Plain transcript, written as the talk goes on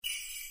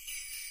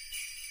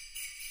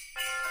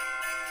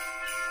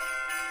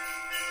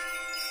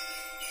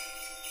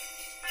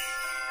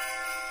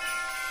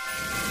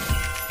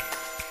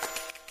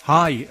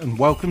Hi, and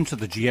welcome to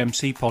the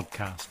GMC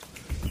podcast,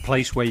 the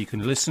place where you can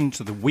listen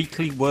to the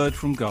weekly word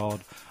from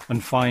God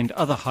and find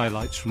other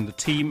highlights from the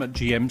team at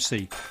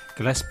GMC,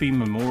 Gillespie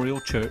Memorial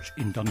Church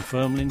in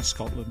Dunfermline,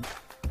 Scotland.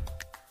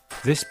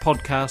 This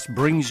podcast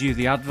brings you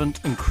the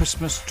Advent and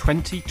Christmas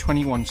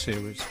 2021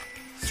 series,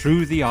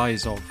 Through the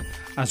Eyes of,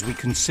 as we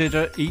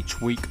consider each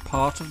week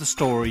part of the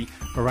story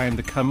around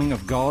the coming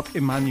of God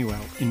Emmanuel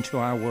into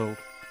our world.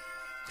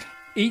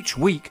 Each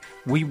week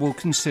we will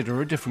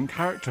consider a different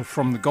character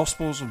from the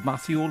Gospels of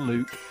Matthew or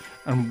Luke,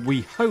 and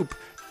we hope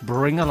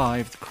bring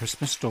alive the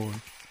Christmas story.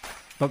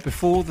 But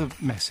before the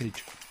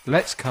message,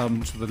 let's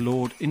come to the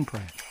Lord in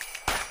prayer.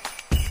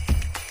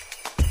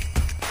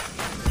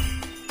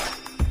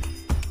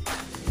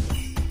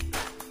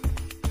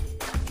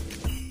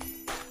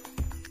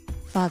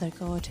 Father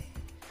God,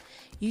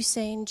 you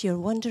send your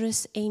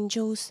wondrous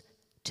angels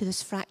to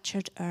this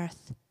fractured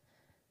earth.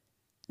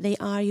 They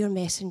are your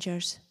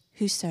messengers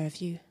who serve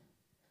you.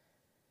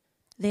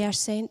 They are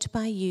sent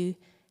by you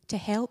to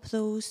help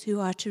those who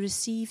are to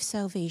receive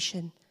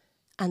salvation,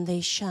 and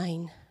they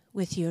shine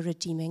with your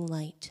redeeming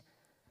light.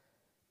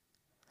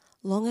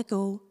 Long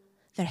ago,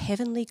 their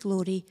heavenly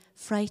glory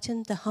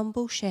frightened the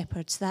humble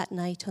shepherds that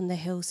night on the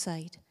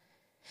hillside,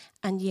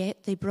 and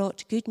yet they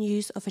brought good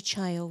news of a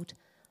child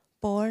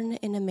born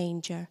in a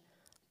manger,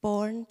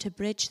 born to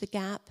bridge the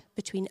gap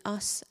between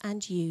us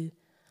and you,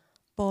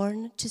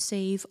 born to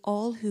save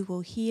all who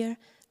will hear,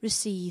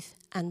 receive,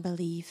 and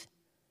believe.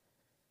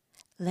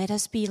 Let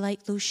us be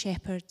like those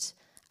shepherds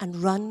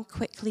and run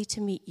quickly to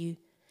meet you,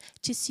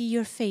 to see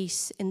your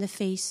face in the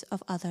face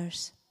of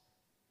others.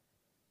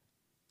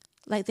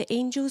 Like the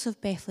angels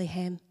of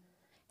Bethlehem,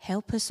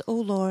 help us, O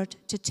Lord,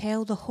 to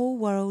tell the whole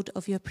world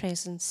of your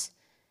presence.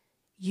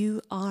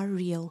 You are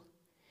real.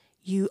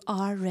 You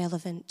are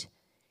relevant.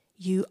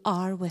 You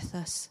are with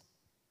us.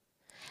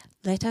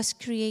 Let us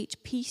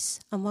create peace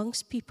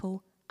amongst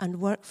people and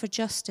work for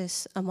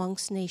justice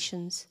amongst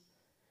nations.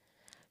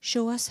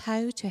 Show us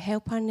how to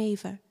help our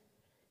neighbour,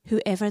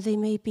 whoever they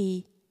may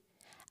be,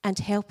 and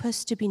help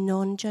us to be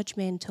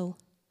non-judgmental.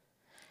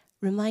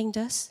 Remind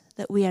us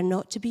that we are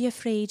not to be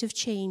afraid of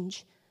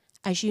change,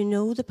 as you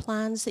know the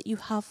plans that you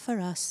have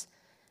for us,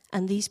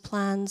 and these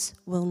plans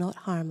will not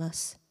harm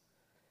us.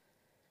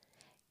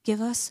 Give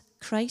us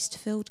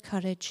Christ-filled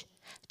courage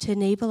to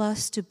enable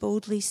us to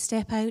boldly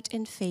step out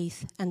in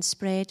faith and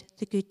spread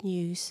the good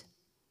news.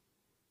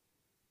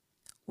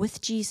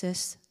 With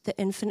Jesus, the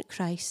infant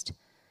Christ,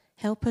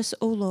 help us,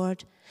 O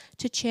Lord,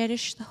 to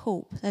cherish the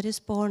hope that is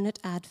born at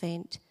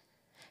Advent,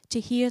 to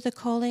hear the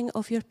calling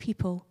of your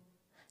people,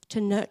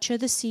 to nurture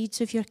the seeds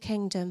of your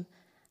kingdom,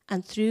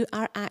 and through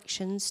our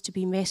actions to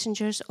be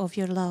messengers of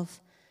your love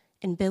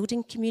in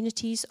building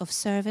communities of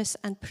service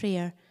and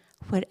prayer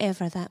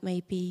wherever that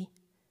may be.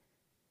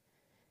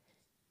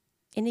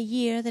 In a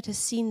year that has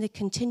seen the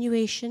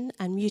continuation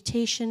and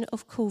mutation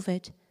of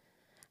COVID,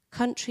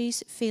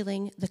 countries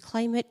feeling the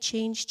climate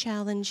change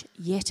challenge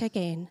yet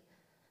again,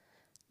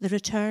 the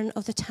return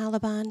of the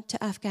Taliban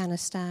to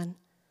Afghanistan,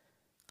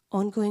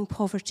 ongoing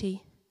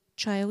poverty,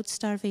 child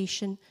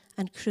starvation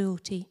and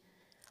cruelty,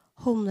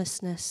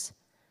 homelessness,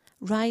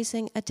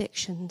 rising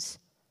addictions,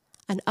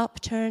 an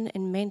upturn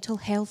in mental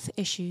health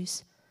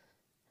issues,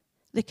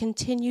 the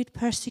continued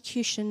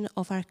persecution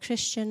of our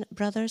Christian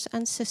brothers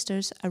and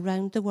sisters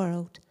around the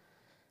world,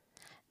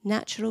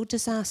 natural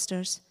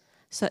disasters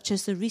such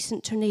as the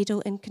recent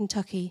tornado in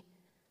Kentucky,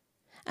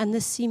 and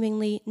the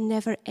seemingly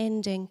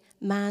never-ending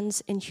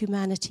man's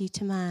inhumanity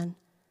to man.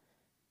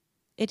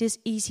 It is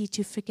easy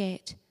to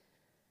forget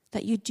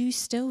that you do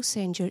still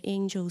send your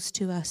angels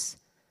to us,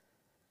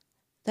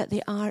 that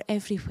they are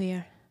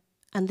everywhere,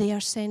 and they are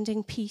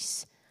sending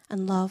peace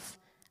and love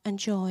and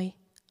joy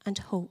and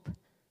hope.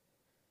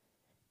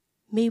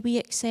 May we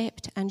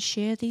accept and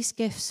share these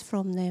gifts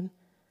from them,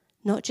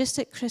 not just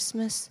at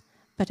Christmas,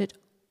 but at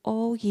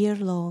all year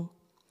long,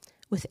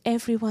 with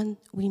everyone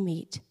we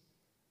meet.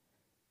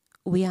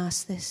 We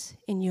ask this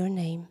in your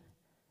name.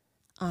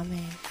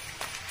 Amen.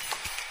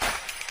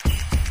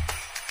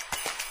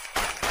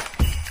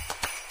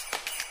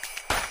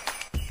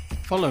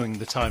 Following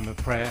the time of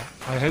prayer,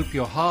 I hope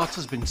your heart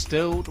has been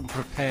stilled and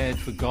prepared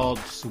for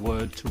God's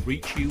word to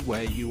reach you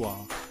where you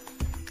are.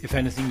 If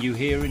anything you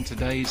hear in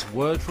today's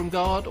word from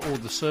God or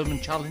the sermon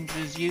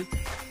challenges you,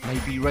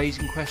 maybe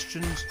raising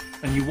questions,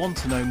 and you want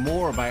to know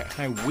more about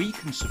how we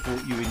can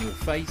support you in your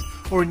faith,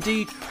 or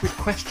indeed with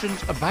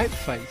questions about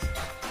faith,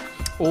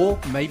 or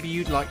maybe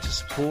you'd like to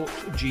support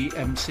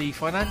GMC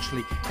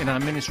financially in our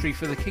ministry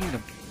for the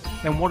kingdom,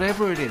 then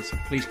whatever it is,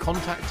 please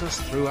contact us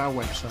through our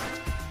website,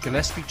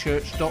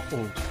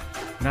 gillespiechurch.org.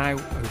 Now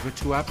over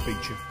to our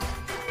preacher.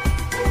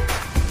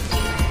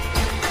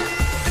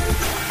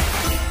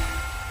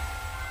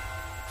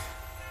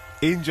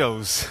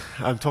 Angels.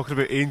 I'm talking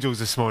about angels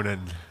this morning.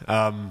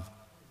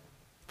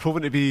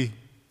 Proven to be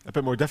a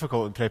bit more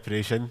difficult in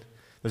preparation.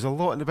 There's a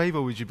lot in the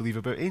Bible, would you believe,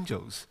 about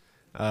angels.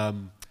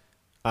 And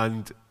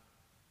I'm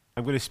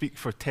going to speak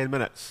for 10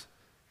 minutes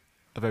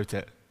about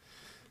it.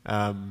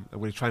 I'm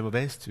going to try my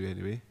best to,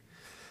 anyway.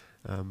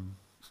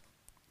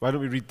 Why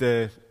don't we read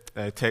the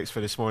text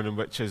for this morning,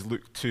 which is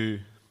Luke 2,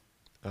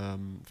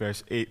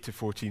 verse 8 to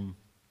 14.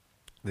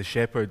 The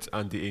shepherds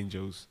and the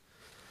angels.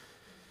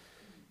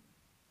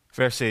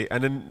 Verse 8,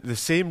 and in the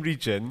same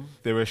region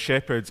there were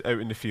shepherds out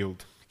in the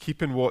field,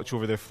 keeping watch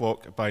over their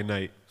flock by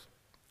night.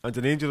 And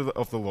an angel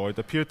of the Lord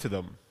appeared to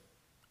them,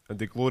 and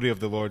the glory of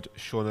the Lord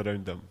shone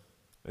around them,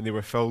 and they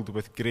were filled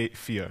with great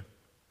fear.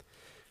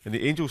 And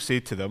the angel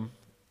said to them,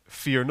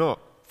 "Fear not,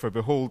 for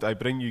behold, I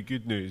bring you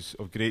good news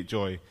of great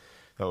joy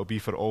that will be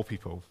for all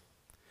people.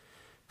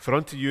 For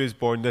unto you is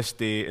born this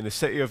day in the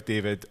city of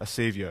David a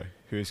Saviour,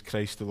 who is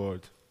Christ the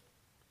Lord.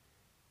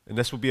 And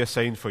this will be a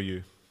sign for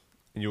you,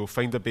 and you will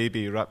find a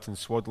baby wrapped in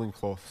swaddling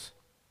cloths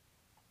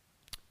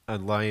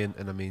and lying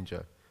in a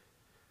manger."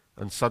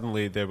 And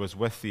suddenly there was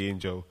with the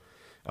angel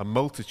a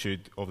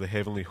multitude of the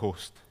heavenly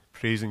host,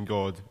 praising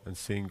God and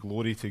saying,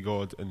 "Glory to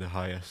God in the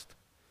highest,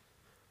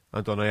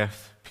 and on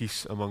earth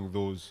peace among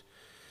those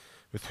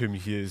with whom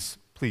he is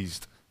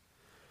pleased."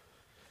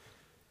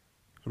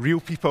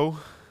 Real people,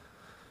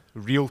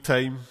 real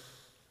time,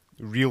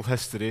 real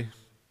history,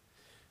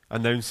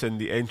 announcing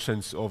the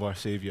entrance of our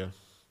Saviour.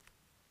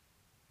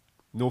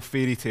 No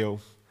fairy tale,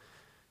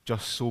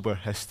 just sober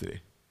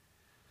history.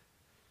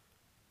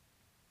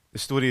 The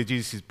story of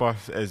Jesus'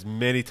 birth is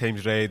many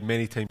times read,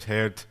 many times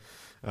heard,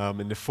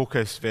 and the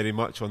focus very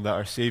much on that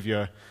our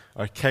Saviour,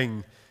 our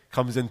King,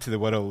 comes into the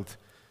world,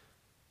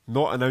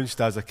 not announced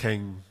as a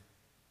king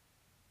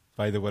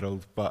by the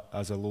world, but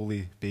as a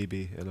lowly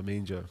baby in a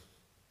manger.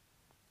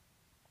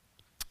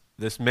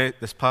 This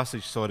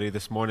passage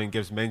this morning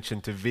gives mention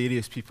to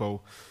various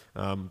people,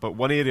 but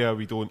one area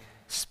we don't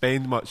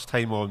spend much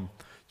time on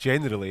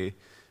generally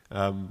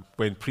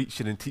when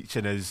preaching and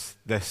teaching is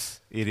this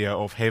area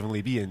of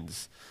heavenly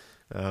beings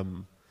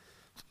and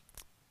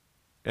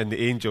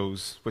the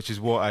angels, which is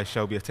what I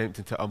shall be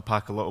attempting to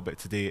unpack a little bit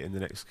today in the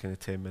next kind of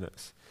 10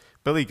 minutes.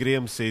 Billy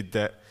Graham said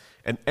that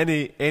in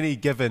any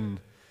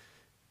given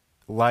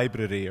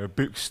library or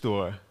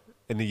bookstore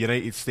in the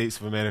United States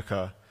of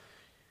America,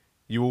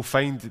 you will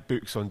find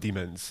books on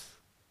demons,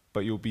 but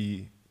you'll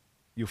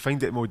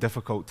find it more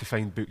difficult to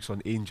find books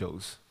on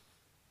angels.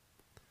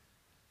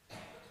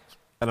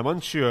 And I'm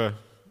unsure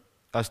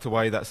as to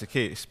why that's the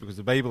case, because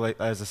the Bible,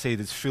 as I said,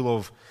 is full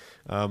of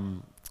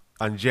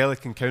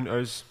angelic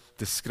encounters,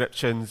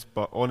 descriptions,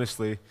 but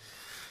honestly,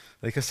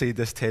 like I said,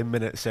 this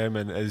 10-minute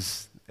sermon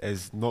is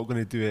not going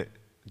to do it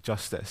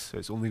justice. So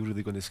it's only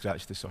really going to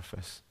scratch the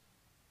surface.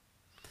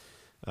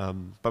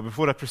 But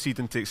before I proceed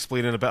into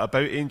explaining a bit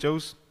about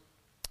angels,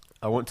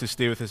 I want to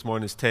stay with this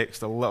morning's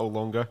text a little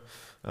longer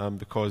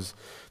because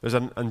there's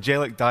an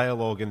angelic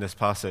dialogue in this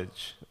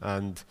passage,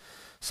 and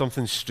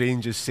something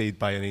strange is said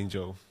by an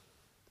angel.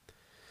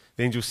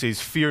 The angel says,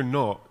 "Fear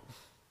not.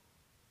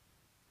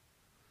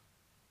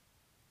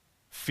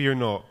 Fear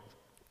not."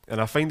 And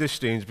I find this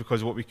strange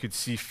because what could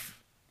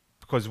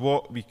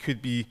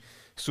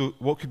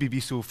we be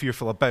so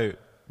fearful about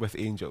with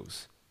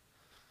angels?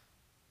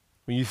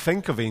 When you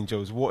think of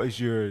angels, what is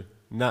your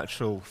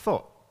natural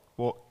thought?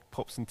 What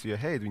pops into your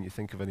head when you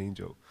think of an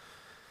angel?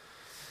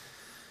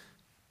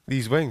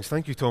 These wings,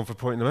 thank you, Tom, for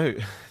pointing them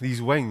out.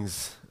 These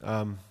wings,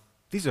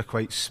 these are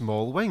quite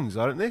small wings,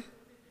 aren't they?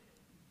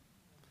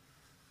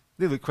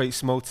 They look quite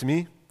small to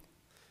me.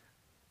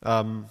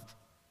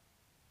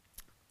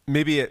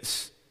 Maybe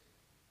it's,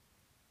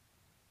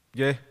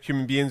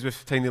 human beings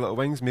with tiny little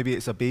wings. Maybe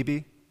it's a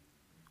baby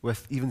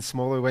with even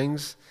smaller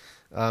wings,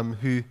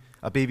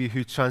 a baby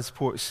who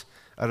transports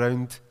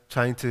around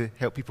trying to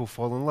help people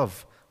fall in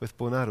love with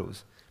bow and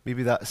arrows.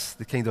 Maybe that's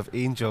the kind of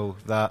angel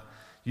that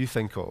you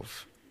think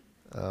of.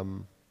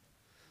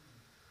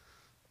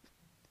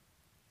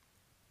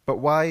 But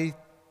why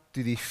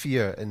do they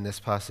fear in this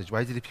passage?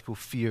 Why do the people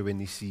fear when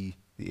they see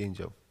the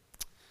angel?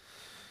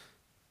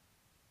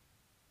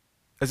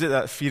 Is it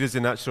that fear is a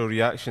natural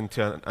reaction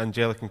to an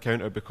angelic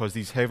encounter because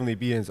these heavenly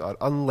beings are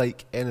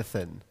unlike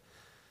anything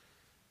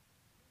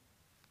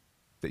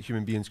that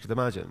human beings could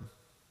imagine?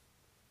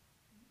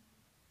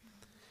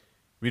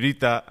 We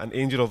read that an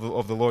angel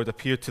of the Lord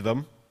appeared to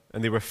them,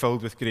 and they were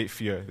filled with great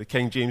fear. The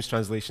King James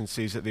translation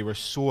says that they were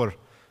sore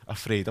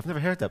afraid. I've never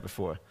heard that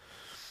before.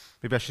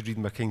 Maybe I should read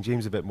my King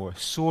James a bit more.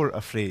 Sore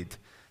afraid.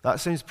 That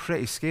sounds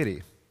pretty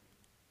scary.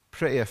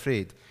 Pretty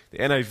afraid. The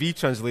NIV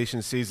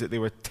translation says that they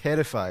were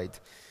terrified.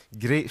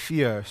 Great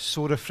fear,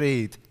 sore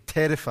afraid,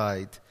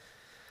 terrified.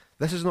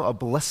 This is not a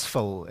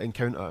blissful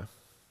encounter,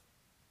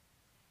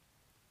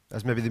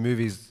 as maybe the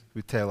movies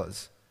would tell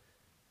us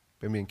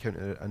when we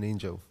encounter an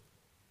angel.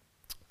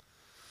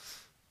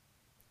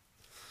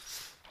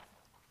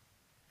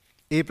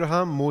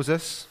 Abraham,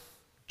 Moses,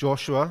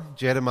 Joshua,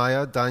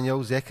 Jeremiah,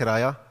 Daniel,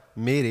 Zechariah,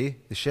 Mary,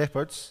 the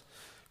shepherds,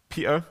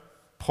 Peter,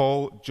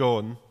 Paul,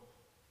 John,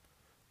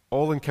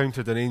 all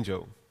encountered an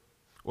angel,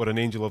 or an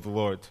angel of the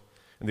Lord,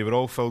 and they were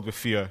all filled with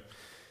fear.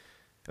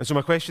 And so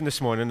my question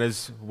this morning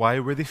is, why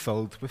were they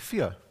filled with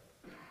fear?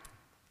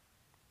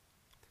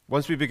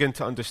 Once we begin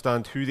to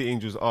understand who the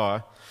angels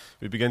are,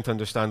 we begin to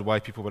understand why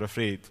people were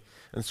afraid.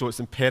 And so it's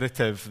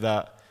imperative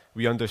that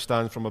we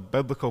understand from a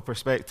biblical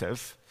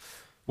perspective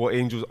what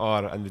angels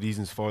are and the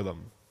reasons for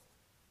them.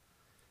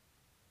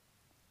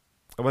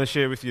 I want to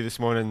share with you this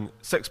morning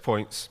 6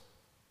 points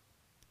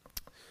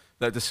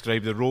that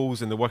describe the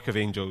roles and the work of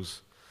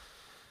angels.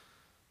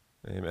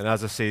 And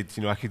as I said,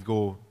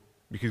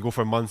 we could go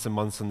for months and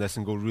months on this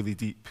and go really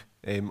deep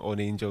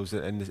on angels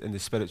and the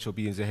spiritual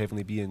beings, the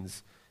heavenly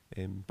beings.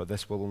 But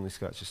this will only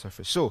scratch the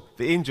surface. So,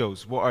 the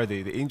angels, what are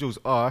they? The angels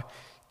are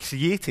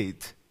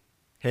created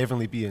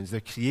heavenly beings. They're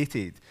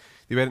created.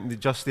 They weren't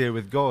just there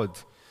with God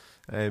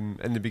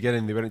in the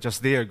beginning. They weren't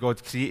just there.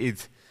 God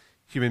created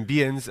human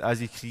beings as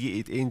he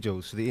created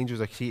angels. So the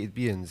angels are created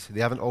beings. They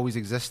haven't always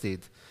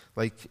existed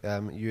like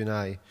you and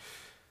I.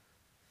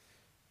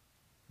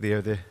 They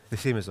are the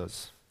same as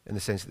us in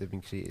the sense that they've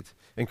been created.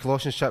 In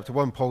Colossians chapter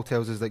 1, Paul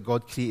tells us that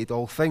God created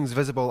all things,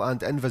 visible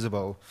and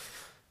invisible.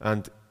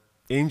 And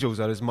angels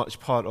are as much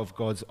part of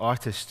God's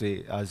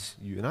artistry as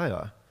you and I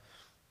are.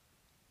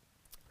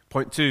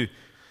 Point 2,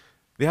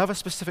 they have a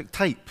specific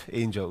type,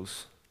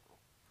 angels.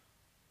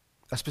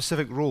 A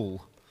specific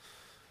role.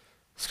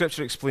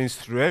 Scripture explains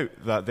throughout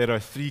that there are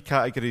 3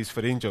 categories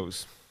for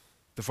angels.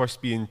 The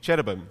first being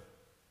cherubim.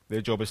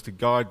 Their job is to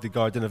guard the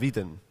Garden of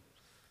Eden.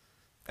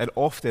 And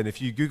often,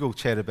 if you Google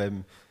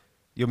cherubim,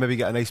 you'll maybe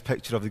get a nice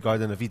picture of the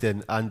Garden of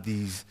Eden and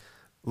these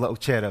little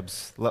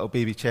cherubs, little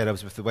baby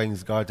cherubs with the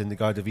wings guarding the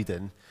Garden of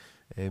Eden.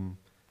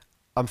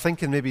 I'm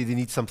thinking maybe they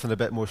need something a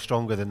bit more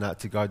stronger than that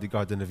to guard the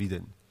Garden of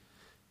Eden.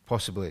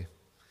 Possibly.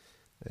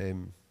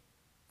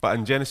 But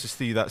in Genesis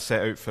 3, that's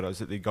set out for us,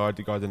 that they guard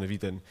the Garden of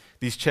Eden.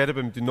 These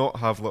cherubim do not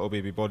have little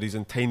baby bodies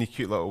and tiny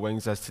cute little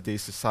wings as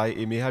today's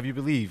society may have you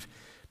believe.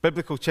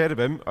 Biblical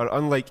cherubim are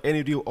unlike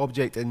any real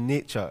object in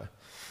nature.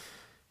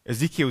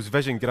 Ezekiel's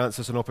vision grants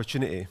us an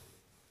opportunity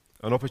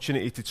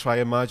to try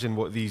and imagine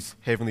what these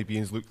heavenly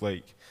beings look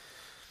like.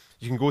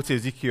 You can go to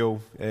Ezekiel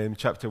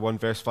chapter 1,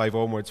 verse 5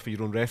 onwards for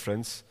your own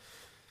reference.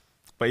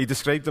 But he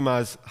described them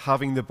as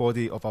having the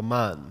body of a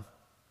man.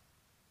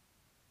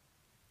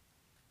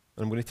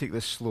 And I'm going to take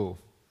this slow.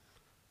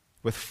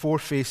 With 4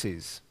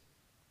 faces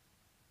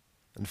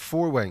and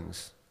 4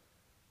 wings,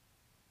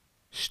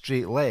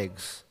 straight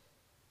legs,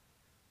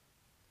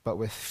 but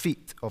with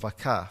feet of a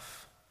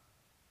calf.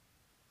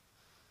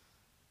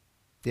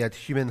 They had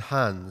human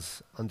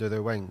hands under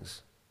their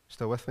wings.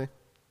 Still with me?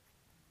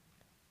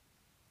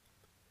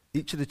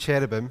 Each of the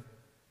cherubim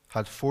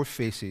had 4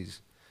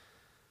 faces,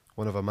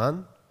 one of a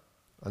man,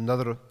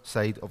 another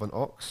side of an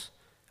ox,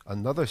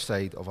 another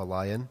side of a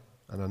lion,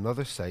 and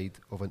another side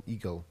of an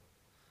eagle.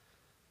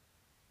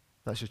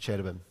 That's your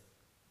cherubim.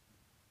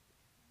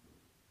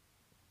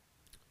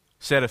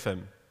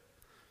 Seraphim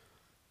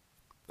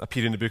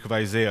appear in the book of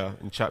Isaiah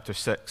in chapter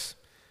 6,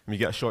 and we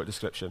get a short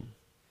description.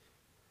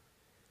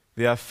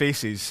 They have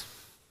faces.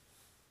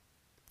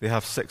 They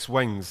have 6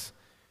 wings.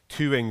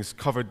 2 wings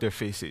covered their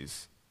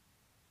faces.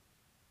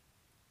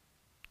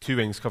 2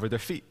 wings covered their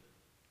feet.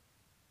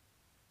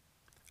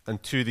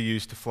 And 2 they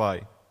used to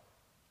fly.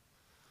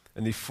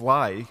 And they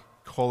fly,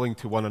 calling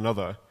to one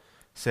another,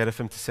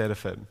 seraphim to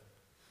seraphim.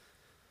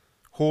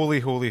 Holy,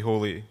 holy,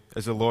 holy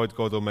is the Lord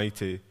God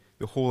Almighty.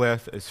 The whole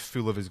earth is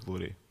full of his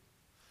glory.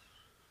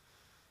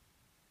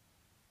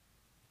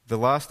 The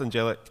last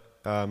angelic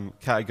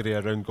category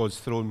around God's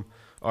throne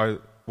are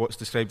what's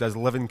described as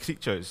living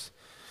creatures.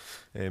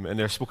 And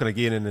they're spoken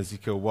again in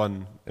Ezekiel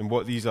 1. And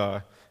what these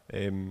are,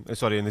 in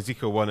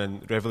Ezekiel 1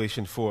 and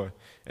Revelation 4.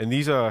 And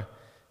these are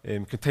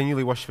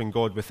continually worshipping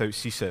God without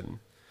ceasing.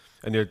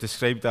 And they're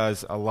described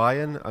as a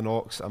lion, an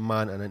ox, a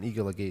man, and an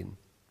eagle again.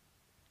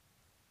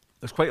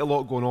 There's quite a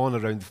lot going on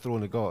around the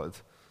throne of God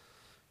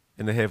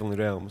in the heavenly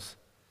realms.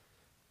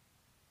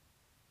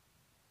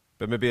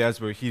 But maybe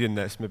as we're hearing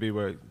this, maybe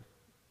we're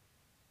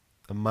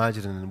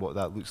imagining what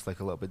that looks like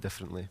a little bit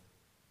differently.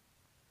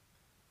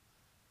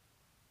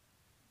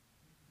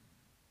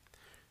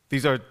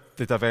 These are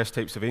the diverse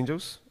types of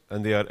angels,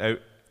 and they are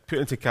put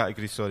into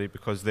categories,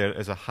 because there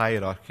is a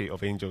hierarchy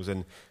of angels.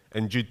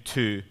 And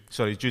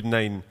Jude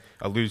 9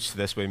 alludes to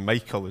this when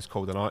Michael is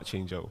called an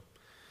archangel.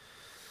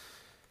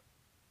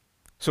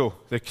 So,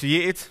 they're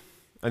created,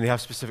 and they have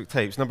specific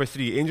types. Number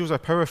 3, angels are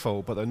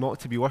powerful, but they're not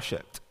to be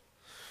worshipped.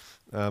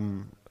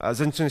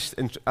 As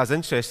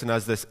interesting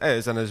as this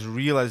is, and as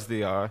real as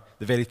they are,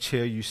 the very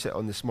chair you sit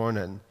on this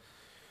morning,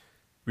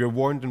 we are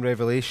warned in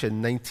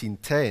Revelation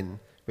 19:10,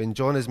 when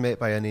John is met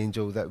by an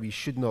angel, that we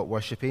should not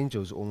worship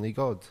angels, only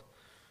God.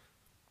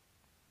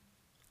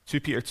 2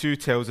 Peter 2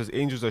 tells us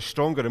angels are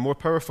stronger and more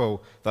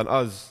powerful than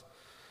us.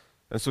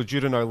 And so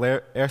during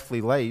our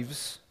earthly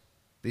lives,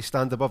 they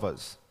stand above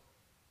us.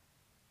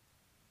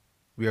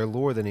 We are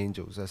lower than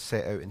angels, as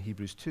set out in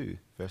Hebrews 2,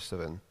 verse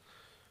 7.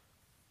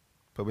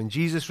 But when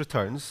Jesus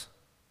returns,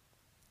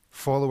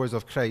 followers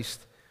of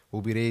Christ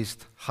will be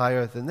raised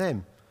higher than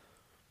them.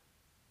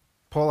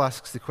 Paul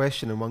asks the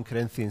question in 1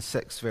 Corinthians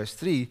 6, verse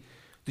 3,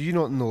 do you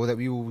not know that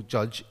we will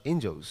judge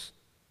angels?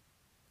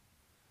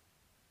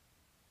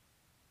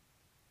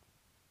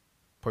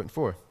 Point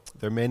 4,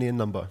 they're many in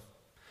number.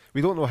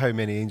 We don't know how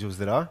many angels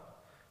there are,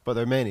 but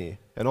there are many.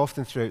 And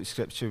often throughout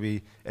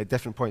Scripture, at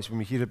different points when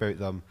we hear about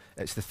them,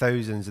 it's the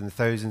thousands and the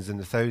thousands and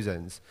the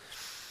thousands.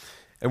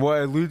 And what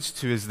it alludes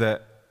to is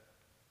that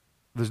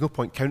there's no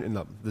point counting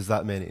them. There's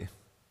that many.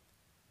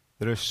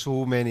 There are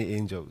so many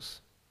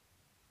angels.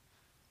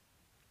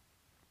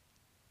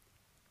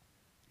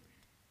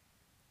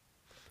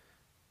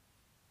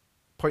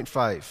 Point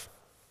 5.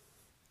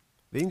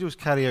 The angels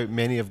carry out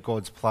many of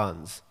God's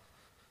plans,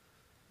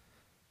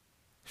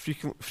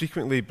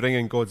 frequently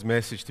bringing God's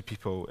message to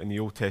people in the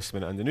Old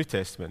Testament and the New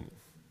Testament.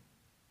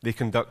 They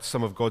conduct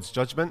some of God's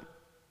judgment,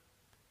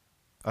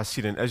 as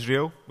seen in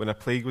Israel when a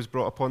plague was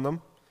brought upon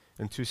them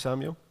in 2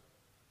 Samuel.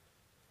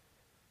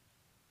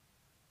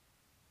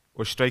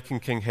 Or striking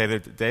King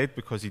Herod dead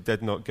because he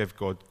did not give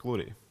God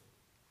glory.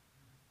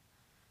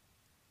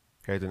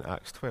 Heard in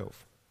Acts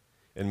 12.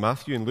 In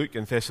Matthew and Luke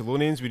and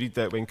Thessalonians, we read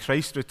that when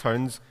Christ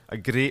returns, a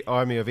great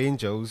army of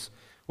angels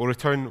will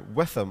return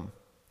with him,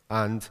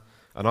 and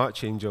an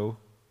archangel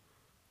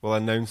will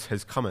announce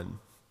his coming.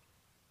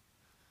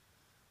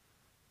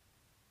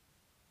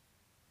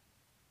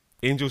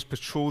 Angels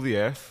patrol the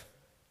earth,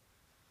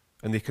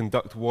 and they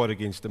conduct war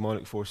against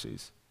demonic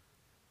forces.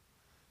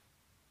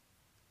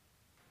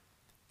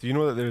 Do you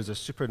know that there is a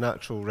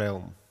supernatural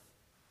realm?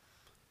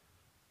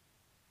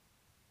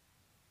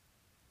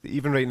 That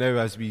even right now,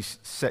 as we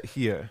sit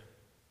here,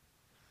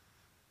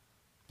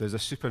 there's a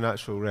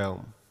supernatural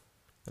realm,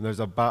 and there's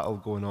a battle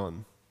going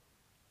on.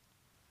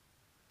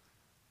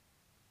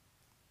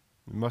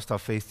 We must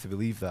have faith to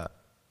believe that,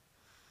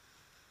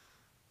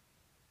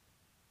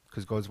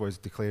 because God's word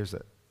declares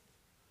it.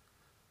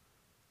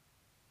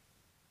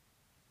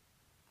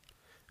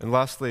 And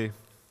lastly,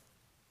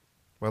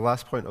 my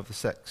last point of the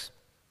 6.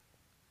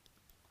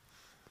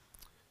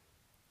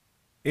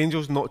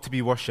 Angels not to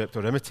be worshipped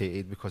or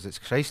imitated because it's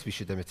Christ we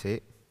should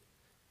imitate.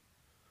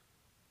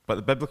 But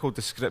the biblical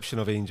description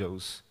of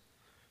angels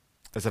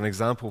is an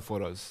example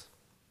for us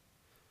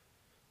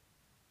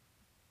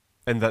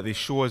in that they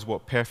show us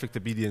what perfect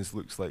obedience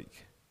looks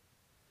like.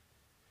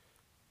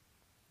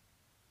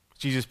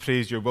 Jesus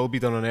prays, "Your will be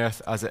done on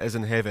earth as it is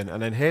in heaven."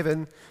 And in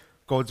heaven,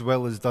 God's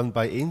will is done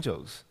by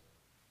angels.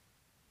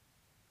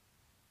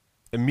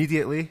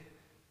 Immediately,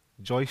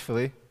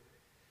 joyfully,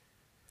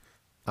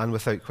 and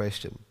without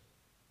question.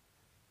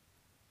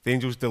 The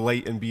angels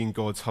delight in being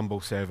God's humble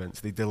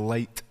servants. They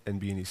delight in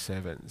being his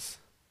servants.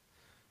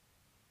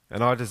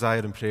 And our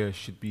desire and prayer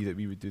should be that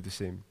we would do the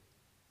same.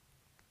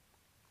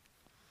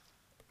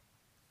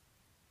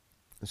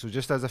 And so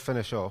just as I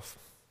finish off,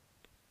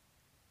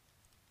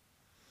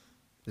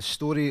 the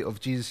story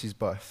of Jesus'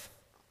 birth,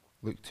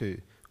 Luke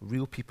 2,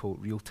 real people,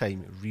 real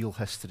time, real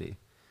history.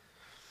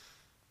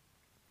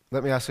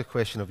 Let me ask a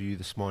question of you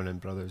this morning,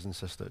 brothers and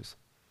sisters.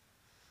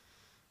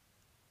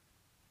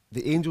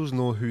 The angels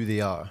know who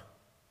they are.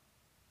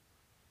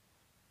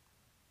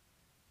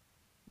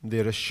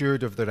 They're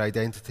assured of their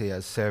identity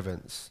as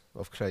servants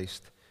of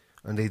Christ,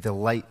 and they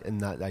delight in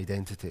that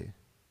identity.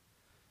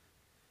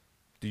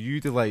 Do you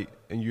delight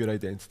in your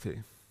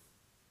identity?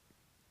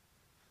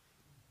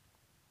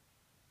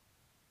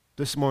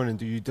 This morning,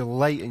 do you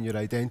delight in your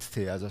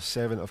identity as a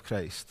servant of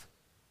Christ?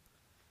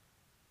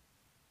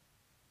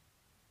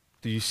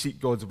 Do you seek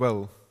God's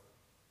will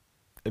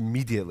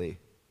immediately?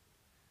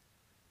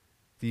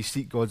 Do you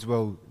seek God's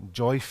will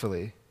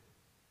joyfully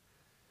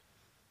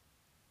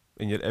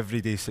in your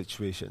everyday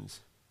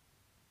situations?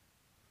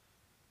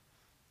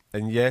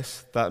 And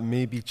yes, that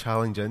may be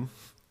challenging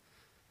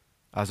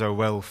as our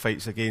will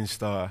fights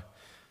against our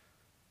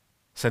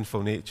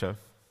sinful nature.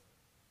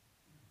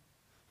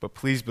 But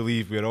please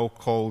believe we are all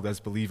called as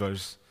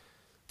believers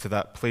to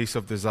that place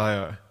of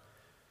desire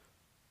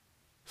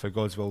for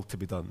God's will to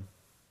be done.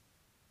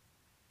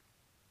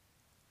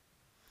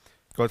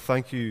 God,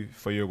 thank you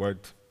for your word,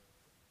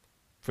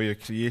 for your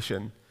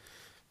creation,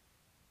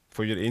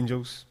 for your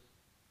angels.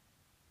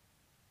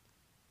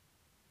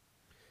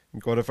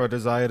 And God, if our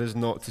desire is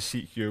not to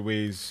seek your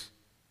ways,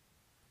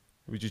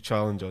 would you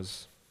challenge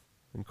us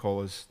and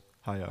call us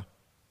higher?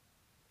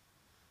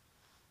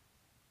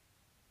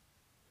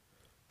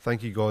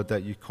 Thank you, God,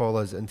 that you call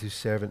us into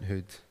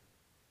servanthood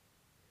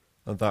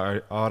and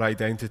that our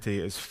identity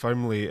is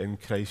firmly in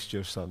Christ,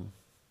 your Son.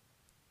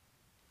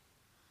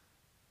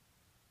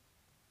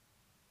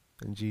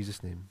 In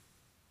Jesus' name,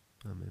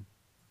 amen.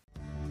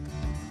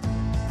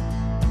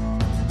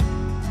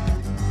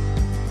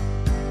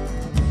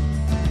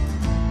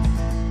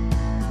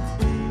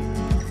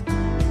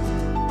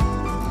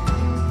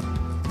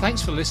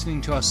 Thanks for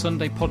listening to our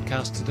Sunday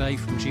podcast today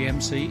from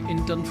GMC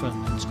in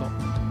Dunfermline,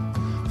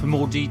 Scotland. For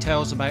more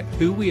details about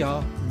who we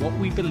are, what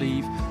we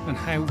believe and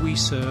how we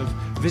serve,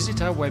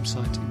 visit our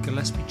website at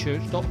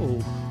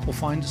gillespiechurch.org or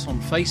find us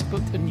on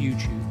Facebook and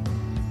YouTube.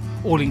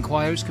 All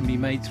inquiries can be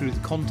made through the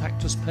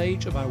Contact Us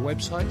page of our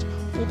website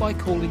or by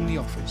calling the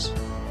office.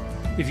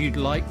 If you'd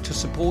like to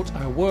support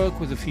our work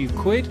with a few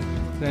quid,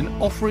 then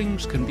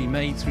offerings can be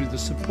made through the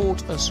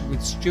Support Us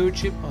with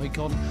Stewardship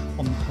icon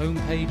on the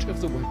homepage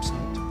of the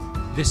website.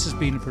 This has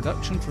been a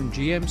production from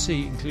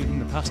GMC, including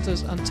the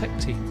pastors and tech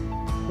team.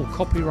 All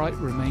copyright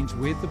remains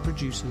with the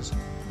producers.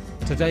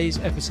 Today's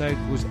episode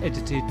was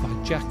edited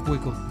by Jack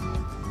Wiggle,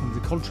 and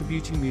the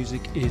contributing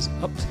music is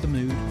Up to the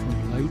Mood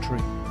from Low Tree.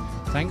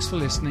 Thanks for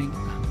listening,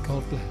 and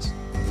God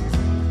bless.